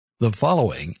The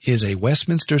following is a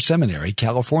Westminster Seminary,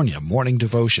 California morning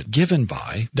devotion given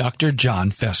by Dr.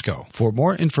 John Fesko. For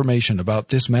more information about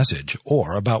this message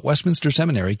or about Westminster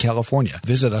Seminary, California,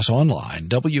 visit us online,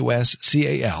 wscal.edu,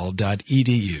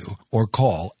 or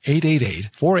call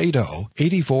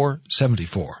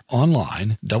 888-480-8474.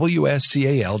 Online,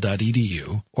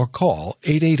 wscal.edu, or call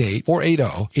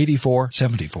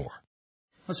 888-480-8474.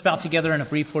 Let's bow together in a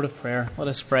brief word of prayer. Let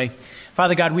us pray.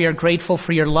 Father God, we are grateful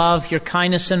for your love, your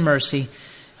kindness, and mercy.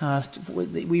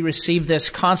 We receive this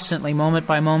constantly, moment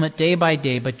by moment, day by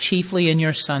day, but chiefly in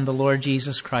your Son, the Lord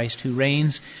Jesus Christ, who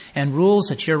reigns and rules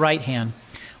at your right hand.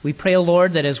 We pray, O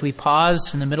Lord, that as we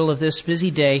pause in the middle of this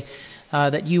busy day,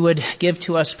 that you would give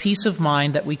to us peace of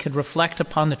mind, that we could reflect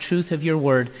upon the truth of your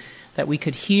word, that we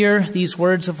could hear these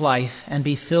words of life and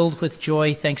be filled with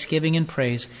joy, thanksgiving, and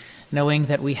praise, knowing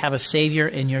that we have a Savior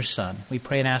in your Son. We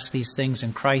pray and ask these things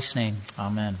in Christ's name.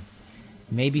 Amen.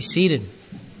 You may be seated.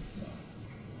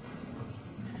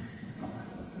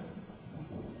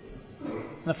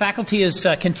 The faculty is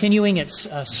continuing its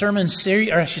sermon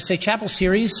series, or I should say chapel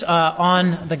series,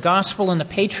 on the gospel and the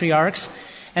patriarchs.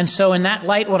 And so in that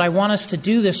light, what I want us to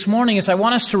do this morning is I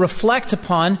want us to reflect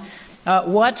upon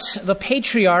what the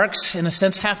patriarchs, in a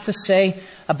sense, have to say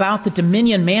about the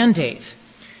dominion mandate.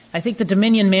 I think the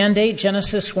dominion mandate,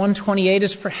 Genesis 1:28,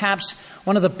 is perhaps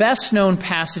one of the best known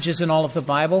passages in all of the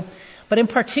Bible. But in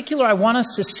particular, I want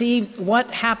us to see what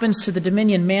happens to the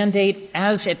dominion mandate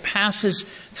as it passes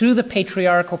through the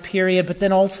patriarchal period, but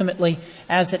then ultimately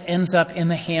as it ends up in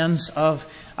the hands of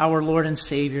our Lord and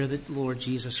Savior, the Lord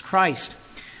Jesus Christ.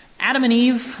 Adam and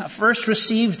Eve first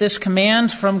received this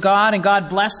command from God, and God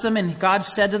blessed them, and God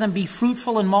said to them, "Be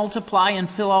fruitful and multiply and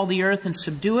fill all the earth and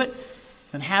subdue it,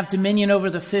 and have dominion over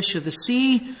the fish of the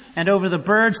sea, and over the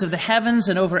birds of the heavens,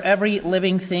 and over every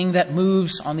living thing that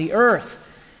moves on the earth."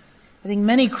 I think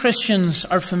many Christians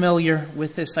are familiar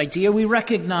with this idea. We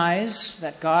recognize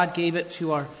that God gave it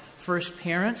to our first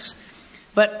parents.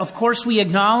 But of course we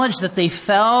acknowledge that they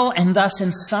fell and thus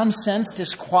in some sense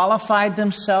disqualified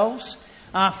themselves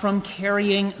from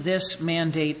carrying this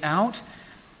mandate out.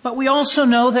 But we also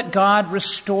know that God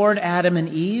restored Adam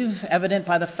and Eve, evident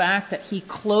by the fact that he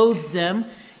clothed them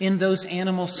in those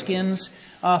animal skins,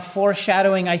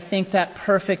 foreshadowing, I think, that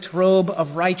perfect robe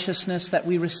of righteousness that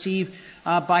we receive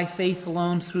by faith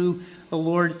alone through the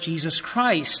Lord Jesus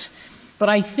Christ. But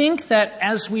I think that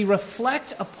as we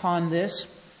reflect upon this,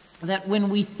 that when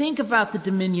we think about the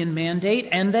dominion mandate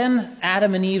and then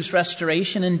Adam and Eve's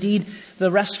restoration, indeed the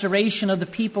restoration of the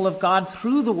people of God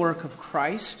through the work of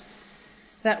Christ,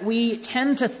 that we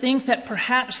tend to think that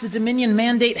perhaps the dominion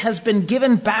mandate has been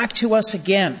given back to us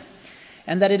again,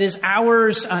 and that it is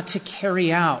ours to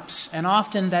carry out. And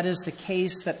often that is the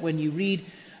case, that when you read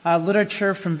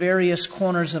literature from various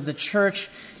corners of the church,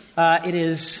 it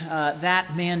is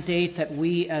that mandate that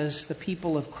we as the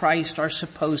people of Christ are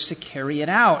supposed to carry it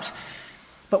out.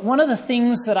 But one of the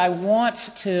things that I want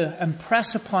to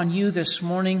impress upon you this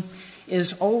morning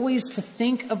is always to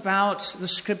think about the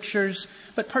Scriptures,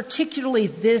 but particularly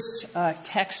this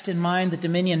text in mind, the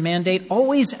dominion mandate.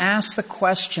 Always ask the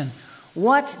question,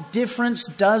 what difference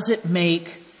does it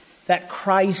make that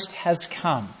Christ has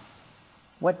come?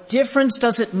 What difference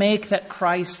does it make that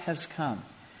Christ has come?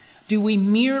 Do we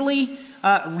merely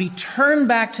return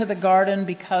back to the garden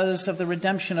because of the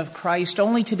redemption of Christ,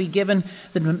 only to be given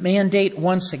the mandate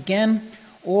once again?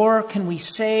 Or can we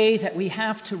say that we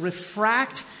have to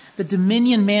refract the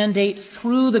dominion mandate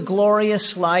through the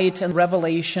glorious light and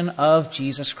revelation of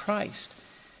Jesus Christ?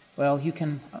 Well, you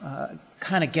can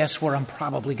kind of guess where I'm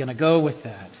probably going to go with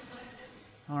that.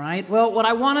 All right. Well, what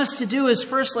I want us to do is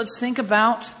first let's think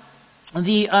about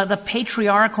the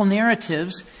patriarchal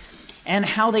narratives and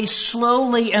how they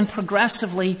slowly and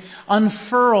progressively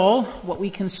unfurl what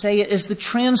we can say is the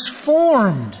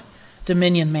transformed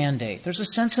dominion mandate. There's a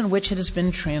sense in which it has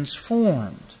been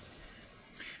transformed.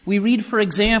 We read, for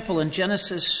example, in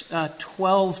Genesis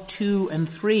 12:2 and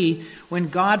 3, when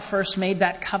God first made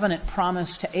that covenant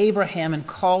promise to Abraham and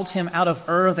called him out of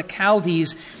Ur of the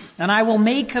Chaldees, "And I will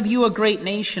make of you a great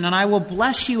nation, and I will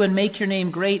bless you and make your name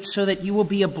great so that you will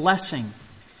be a blessing.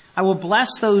 I will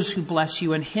bless those who bless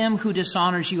you, and him who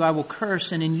dishonors you I will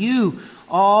curse, and in you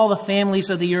all the families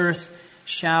of the earth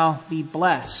shall be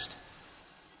blessed."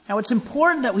 Now it's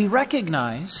important that we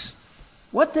recognize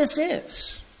what this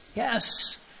is.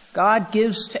 Yes, God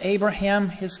gives to Abraham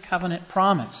his covenant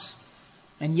promise.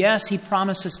 And yes, he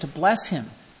promises to bless him.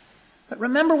 But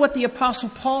remember what the Apostle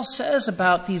Paul says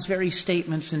about these very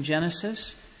statements in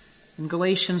Genesis. In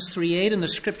Galatians 3:8, in the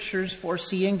Scriptures,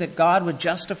 foreseeing that God would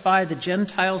justify the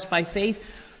Gentiles by faith,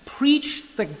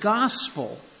 preached the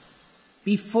gospel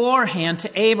beforehand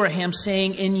to Abraham,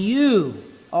 saying, in you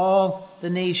all the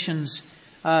nations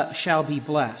shall be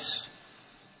blessed.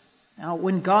 Now,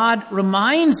 when God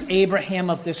reminds Abraham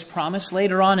of this promise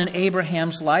later on in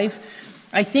Abraham's life,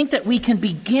 I think that we can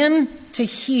begin to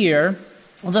hear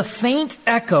the faint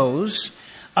echoes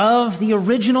of the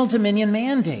original dominion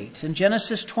mandate. In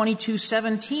Genesis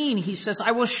 22:17, he says,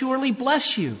 I will surely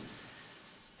bless you,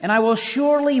 and I will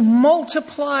surely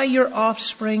multiply your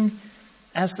offspring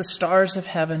as the stars of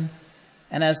heaven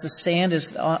and as the sand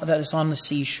that is on the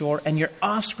seashore, and your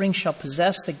offspring shall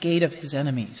possess the gate of his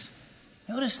enemies.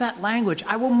 Notice that language.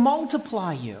 I will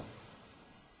multiply you.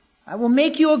 I will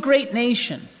make you a great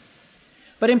nation.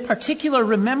 But in particular,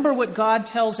 remember what God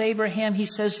tells Abraham. He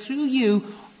says, through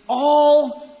you,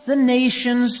 all the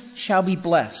nations shall be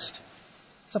blessed.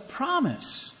 It's a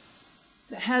promise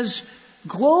that has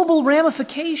global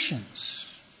ramifications,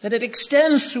 that it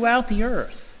extends throughout the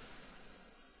earth.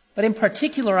 But in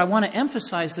particular, I want to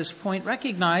emphasize this point,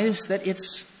 recognize that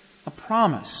it's a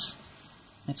promise.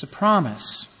 It's a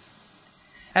promise.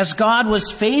 As God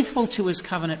was faithful to his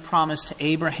covenant promise to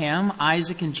Abraham,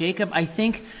 Isaac, and Jacob, I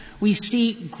think we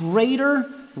see greater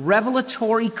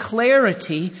revelatory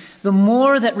clarity the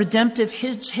more that redemptive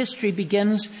history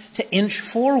begins to inch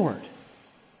forward.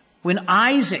 When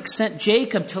Isaac sent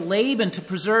Jacob to Laban to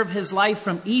preserve his life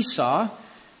from Esau,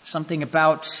 something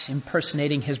about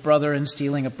impersonating his brother and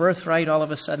stealing a birthright all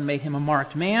of a sudden made him a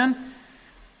marked man.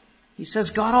 He says,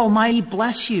 God Almighty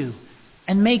bless you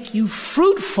and make you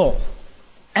fruitful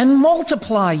and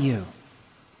multiply you,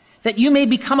 that you may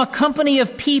become a company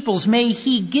of peoples. May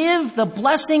he give the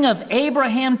blessing of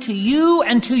Abraham to you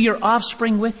and to your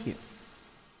offspring with you.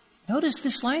 Notice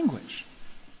this language.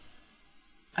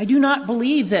 I do not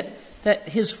believe that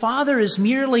his father is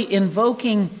merely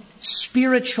invoking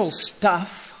spiritual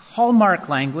stuff, Hallmark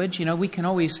language. You know, we can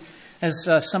always, as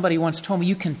somebody once told me,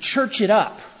 you can church it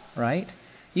up, right?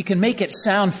 You can make it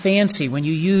sound fancy when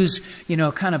you use,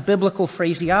 kind of biblical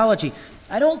phraseology.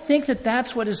 I don't think that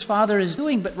that's what his father is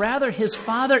doing, but rather his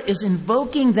father is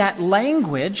invoking that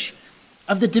language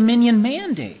of the dominion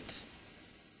mandate.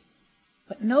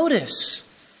 But notice,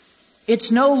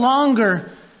 it's no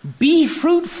longer be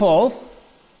fruitful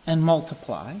and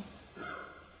multiply,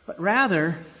 but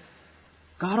rather,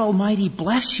 God Almighty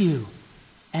bless you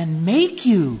and make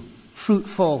you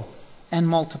fruitful and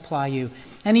multiply you.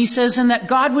 And he says, and that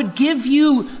God would give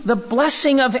you the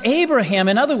blessing of Abraham.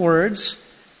 In other words,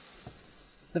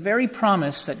 the very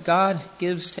promise that God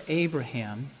gives to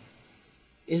Abraham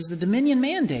is the dominion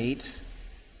mandate,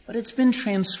 but it's been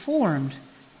transformed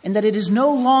in that it is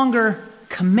no longer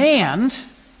command,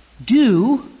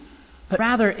 do, but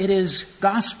rather it is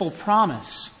gospel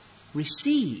promise,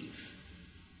 receive.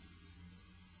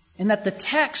 And that the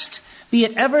text, be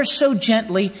it ever so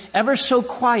gently, ever so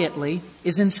quietly,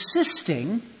 is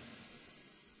insisting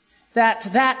that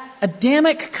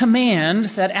Adamic command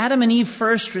that Adam and Eve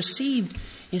first received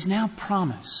is now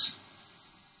promise.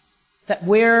 That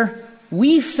where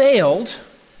we failed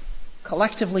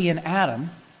collectively in Adam,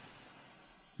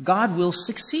 God will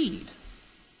succeed.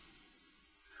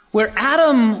 Where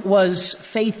Adam was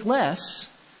faithless,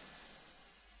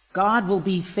 God will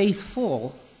be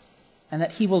faithful, and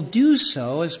that he will do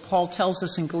so, as Paul tells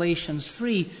us in Galatians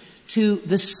 3, to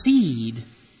the seed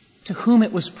to whom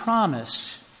it was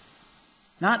promised.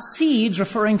 Not seeds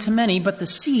referring to many, but the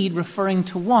seed referring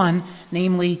to one,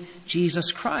 namely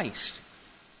Jesus Christ.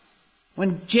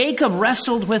 When Jacob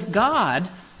wrestled with God,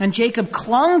 and Jacob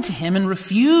clung to him and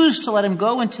refused to let him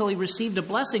go until he received a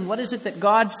blessing, what is it that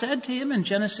God said to him in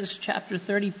Genesis chapter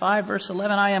 35, verse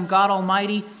 11? I am God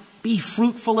Almighty. Be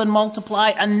fruitful and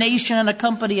multiply. A nation and a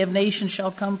company of nations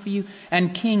shall come for you,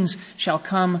 and kings shall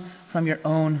come from your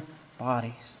own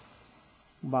body.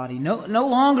 No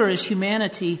longer is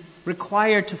humanity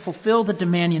required to fulfill the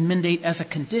dominion mandate as a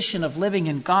condition of living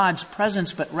in God's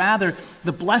presence, but rather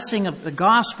the blessing of the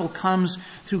gospel comes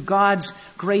through God's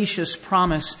gracious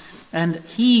promise, and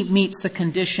he meets the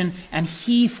condition and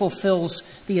he fulfills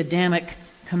the Adamic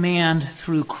command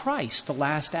through Christ, the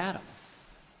last Adam.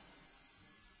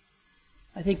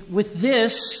 I think with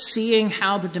this, seeing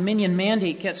how the dominion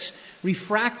mandate gets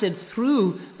refracted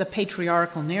through the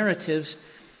patriarchal narratives,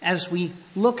 as we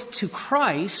look to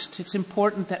Christ, it's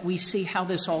important that we see how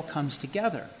this all comes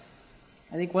together.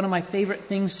 I think one of my favorite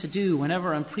things to do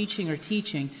whenever I'm preaching or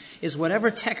teaching is whatever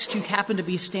text you happen to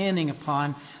be standing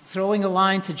upon, throwing a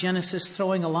line to Genesis,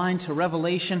 throwing a line to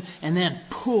Revelation, and then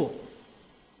pull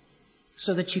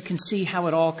so that you can see how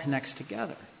it all connects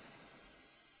together.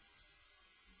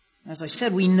 As I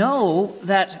said, we know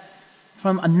that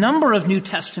from a number of New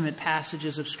Testament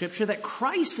passages of Scripture that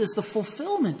Christ is the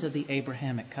fulfillment of the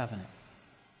Abrahamic covenant.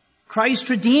 Christ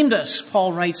redeemed us,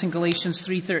 Paul writes in Galatians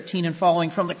 3:13 and following,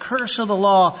 from the curse of the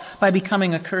law by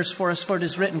becoming a curse for us. For it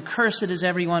is written, cursed is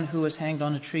everyone who is hanged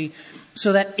on a tree,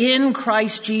 so that in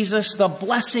Christ Jesus the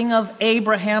blessing of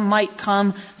Abraham might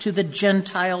come to the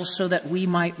Gentiles, so that we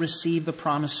might receive the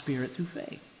promised Spirit through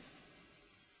faith.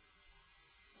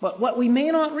 But what we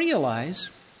may not realize,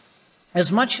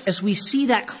 as much as we see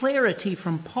that clarity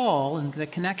from Paul and the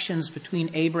connections between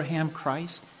Abraham,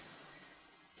 Christ,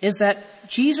 is that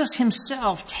Jesus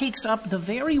himself takes up the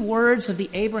very words of the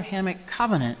Abrahamic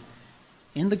covenant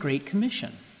in the Great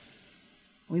Commission.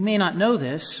 We may not know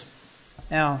this.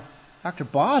 Now, Dr.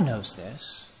 Baugh knows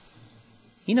this.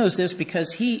 He knows this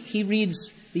because he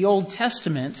reads the Old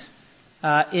Testament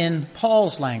in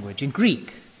Paul's language, in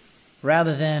Greek,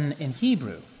 rather than in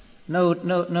Hebrew.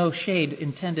 No shade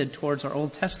intended towards our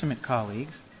Old Testament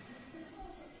colleagues.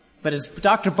 But as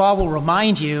Dr. Baugh will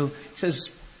remind you, he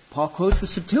says, Paul quotes the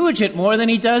Septuagint more than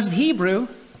he does the Hebrew,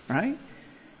 right?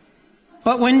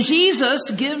 But when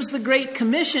Jesus gives the Great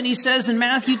Commission, he says in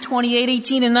Matthew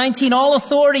 28:18 and 19, all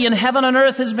authority in heaven and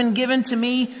earth has been given to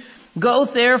me. Go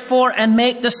therefore and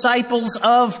make disciples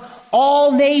of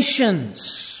all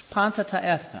nations, panta ta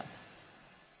ethna,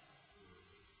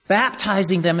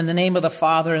 baptizing them in the name of the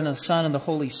Father and the Son and the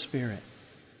Holy Spirit.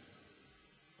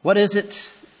 What is it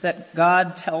that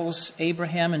God tells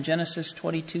Abraham in Genesis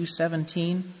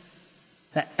 22:17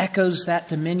 that echoes that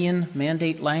dominion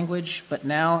mandate language, but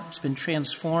now it's been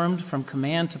transformed from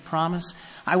command to promise?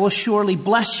 I will surely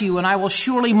bless you, and I will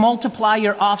surely multiply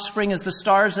your offspring as the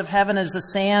stars of heaven, as the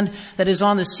sand that is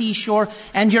on the seashore,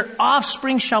 and your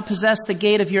offspring shall possess the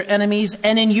gate of your enemies,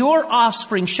 and in your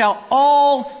offspring shall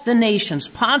all the nations,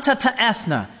 panta ta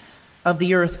ethna, of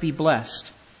the earth be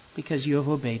blessed, because you have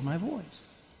obeyed my voice.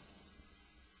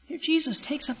 Here Jesus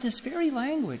takes up this very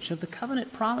language of the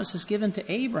covenant promises given to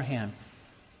Abraham.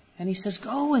 And he says,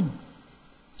 go and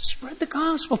spread the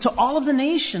gospel to all of the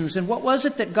nations. And what was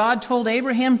it that God told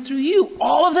Abraham? Through you,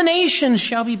 all of the nations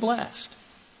shall be blessed.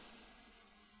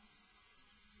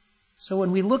 So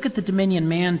when we look at the dominion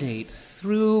mandate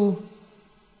through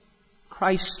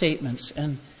Christ's statements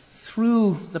and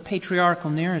through the patriarchal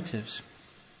narratives,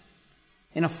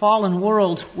 in a fallen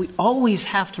world, we always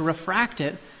have to refract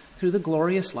it through the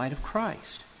glorious light of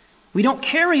Christ. We don't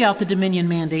carry out the dominion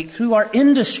mandate through our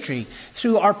industry,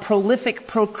 through our prolific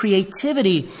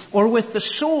procreativity, or with the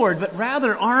sword, but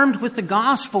rather armed with the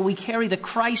gospel, we carry the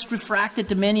Christ-refracted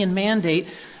dominion mandate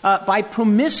by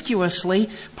promiscuously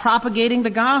propagating the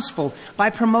gospel, by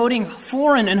promoting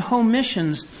foreign and home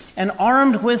missions, and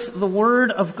armed with the word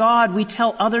of God, we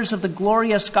tell others of the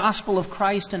glorious gospel of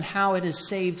Christ and how it has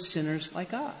saved sinners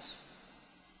like us.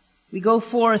 We go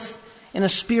forth in a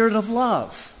spirit of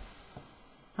love,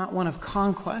 not one of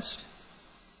conquest.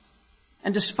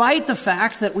 And despite the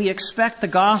fact that we expect the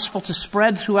gospel to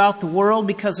spread throughout the world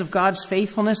because of God's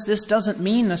faithfulness, this doesn't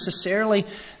mean necessarily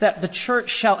that the church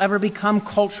shall ever become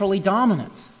culturally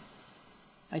dominant.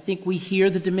 I think we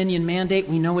hear the dominion mandate.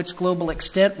 We know its global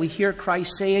extent. We hear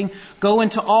Christ saying, go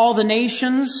into all the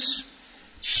nations,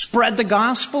 spread the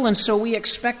gospel. And so we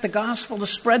expect the gospel to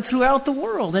spread throughout the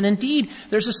world. And indeed,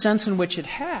 there's a sense in which it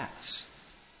has.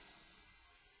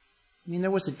 I mean,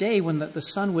 there was a day when the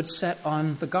sun would set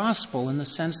on the gospel in the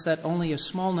sense that only a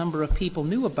small number of people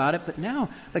knew about it, but now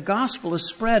the gospel is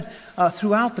spread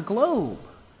throughout the globe.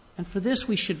 And for this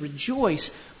we should rejoice,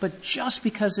 but just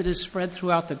because it is spread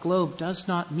throughout the globe does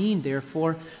not mean,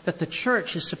 therefore, that the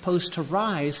church is supposed to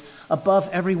rise above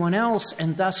everyone else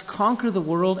and thus conquer the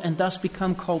world and thus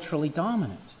become culturally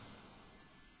dominant.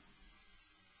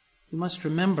 We must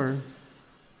remember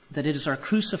that it is our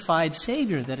crucified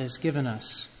Savior that has given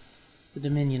us the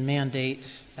dominion mandate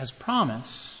as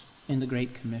promise in the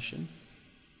Great Commission.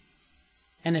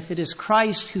 And if it is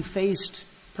Christ who faced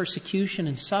persecution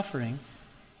and suffering,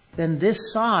 then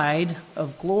this side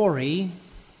of glory,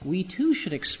 we too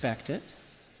should expect it.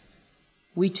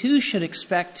 We too should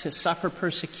expect to suffer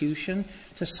persecution,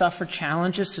 to suffer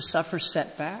challenges, to suffer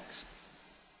setbacks.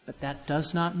 But that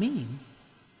does not mean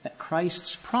that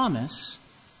Christ's promise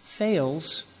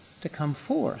fails to come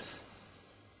forth.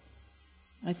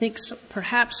 I think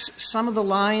perhaps one of the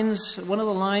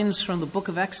lines from the book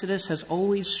of Exodus has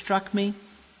always struck me.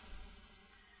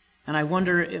 And I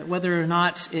wonder whether or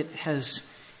not it has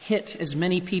hit as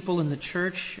many people in the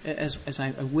church as I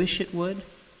wish it would.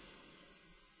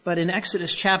 But in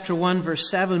Exodus chapter 1, verse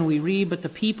 7, we read, "But the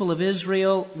people of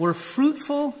Israel were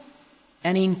fruitful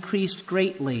and increased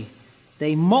greatly.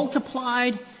 They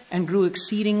multiplied and grew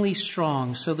exceedingly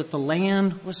strong, so that the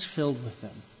land was filled with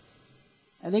them."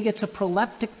 I think it's a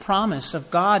proleptic promise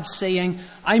of God saying,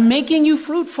 I'm making you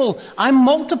fruitful. I'm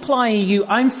multiplying you.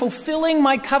 I'm fulfilling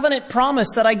my covenant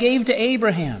promise that I gave to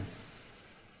Abraham.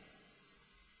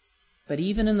 But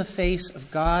even in the face of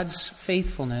God's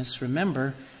faithfulness,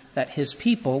 remember that his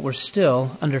people were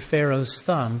still under Pharaoh's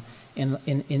thumb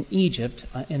in Egypt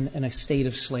in a state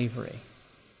of slavery.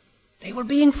 They were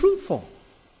being fruitful.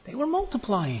 They were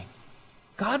multiplying.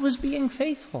 God was being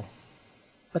faithful.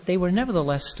 But they were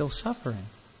nevertheless still suffering.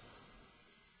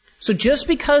 So just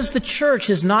because the church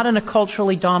is not in a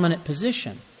culturally dominant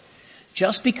position,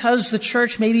 just because the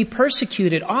church may be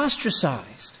persecuted,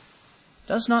 ostracized,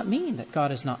 does not mean that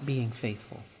God is not being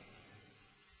faithful.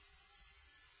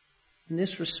 In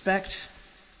this respect,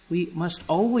 we must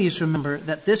always remember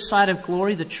that this side of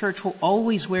glory, the church will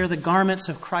always wear the garments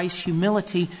of Christ's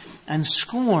humility and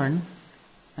scorn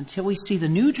until we see the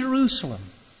new Jerusalem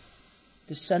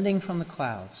descending from the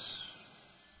clouds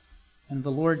and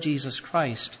the Lord Jesus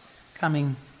Christ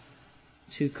coming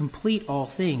to complete all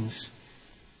things.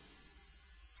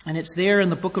 And it's there in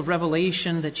the book of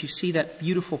Revelation that you see that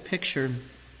beautiful picture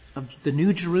of the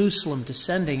new Jerusalem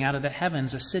descending out of the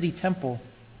heavens, a city temple.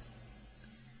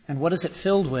 And what is it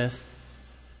filled with?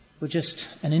 With just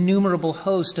an innumerable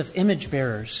host of image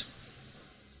bearers,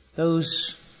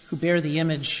 those who bear the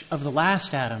image of the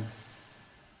last Adam.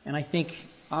 And I think,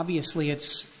 obviously,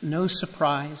 it's no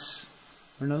surprise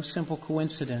or no simple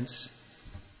coincidence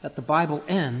that the Bible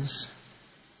ends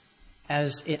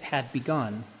as it had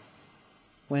begun,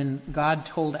 when God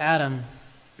told Adam,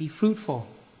 be fruitful,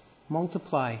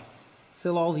 multiply,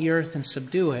 fill all the earth and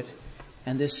subdue it.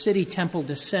 And this city temple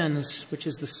descends, which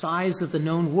is the size of the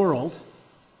known world,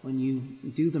 when you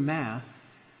do the math,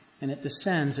 and it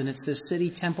descends, and it's this city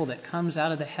temple that comes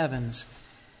out of the heavens,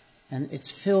 and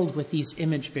it's filled with these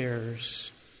image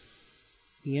bearers,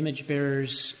 the image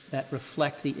bearers that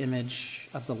reflect the image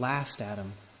of the last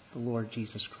Adam, the Lord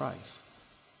Jesus Christ.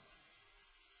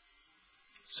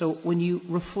 So when you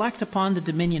reflect upon the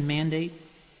dominion mandate,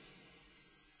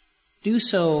 do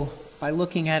so by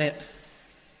looking at it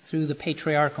through the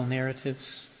patriarchal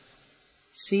narratives.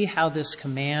 See how this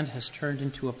command has turned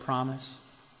into a promise.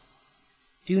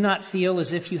 Do not feel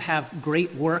as if you have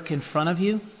great work in front of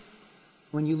you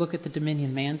when you look at the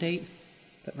dominion mandate,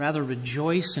 but rather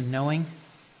rejoice in knowing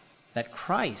that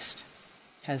Christ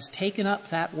has taken up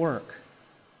that work,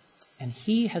 and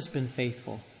He has been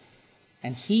faithful,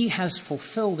 and He has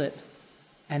fulfilled it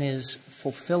and is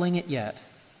fulfilling it yet.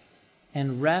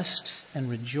 And rest and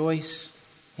rejoice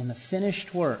in the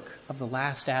finished work of the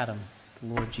last Adam,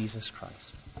 the Lord Jesus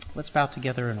Christ. Let's bow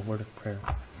together in a word of prayer.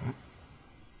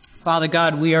 Father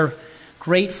God, we are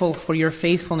grateful for your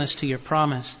faithfulness to your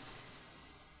promise.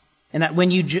 And that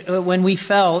when we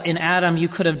fell in Adam, you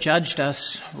could have judged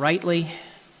us rightly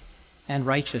and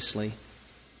righteously.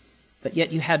 But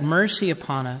yet you had mercy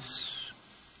upon us,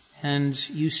 and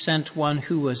you sent one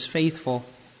who was faithful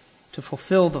to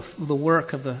fulfill the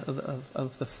work of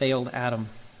the failed Adam.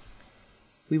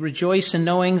 We rejoice in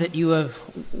knowing that you have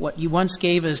what you once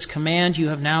gave as command, you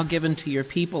have now given to your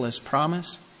people as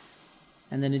promise,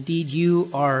 and that indeed you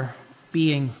are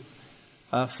being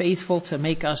faithful to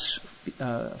make us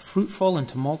fruitful and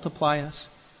to multiply us.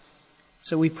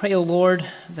 So we pray, O Lord,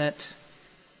 that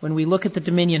when we look at the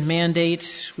dominion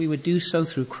mandate, we would do so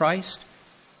through Christ,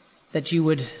 that you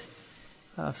would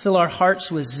fill our hearts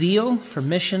with zeal for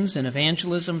missions and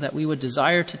evangelism, that we would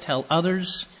desire to tell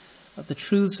others of the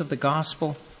truths of the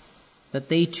gospel, that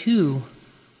they too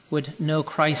would know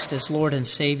Christ as Lord and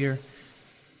Savior,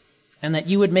 and that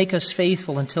you would make us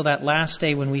faithful until that last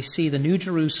day when we see the new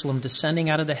Jerusalem descending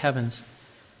out of the heavens.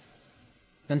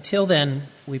 Until then,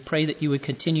 we pray that you would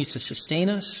continue to sustain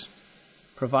us,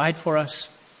 provide for us,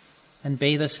 and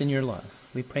bathe us in your love.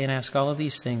 We pray and ask all of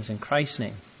these things in Christ's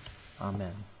name.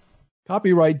 Amen.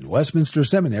 Copyright Westminster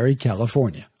Seminary,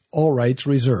 California. All rights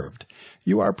reserved.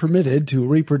 You are permitted to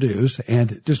reproduce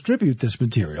and distribute this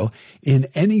material in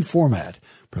any format,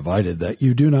 provided that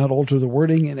you do not alter the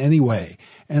wording in any way,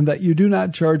 and that you do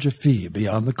not charge a fee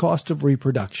beyond the cost of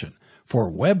reproduction. For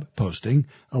web posting,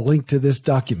 a link to this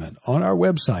document on our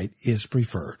website is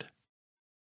preferred.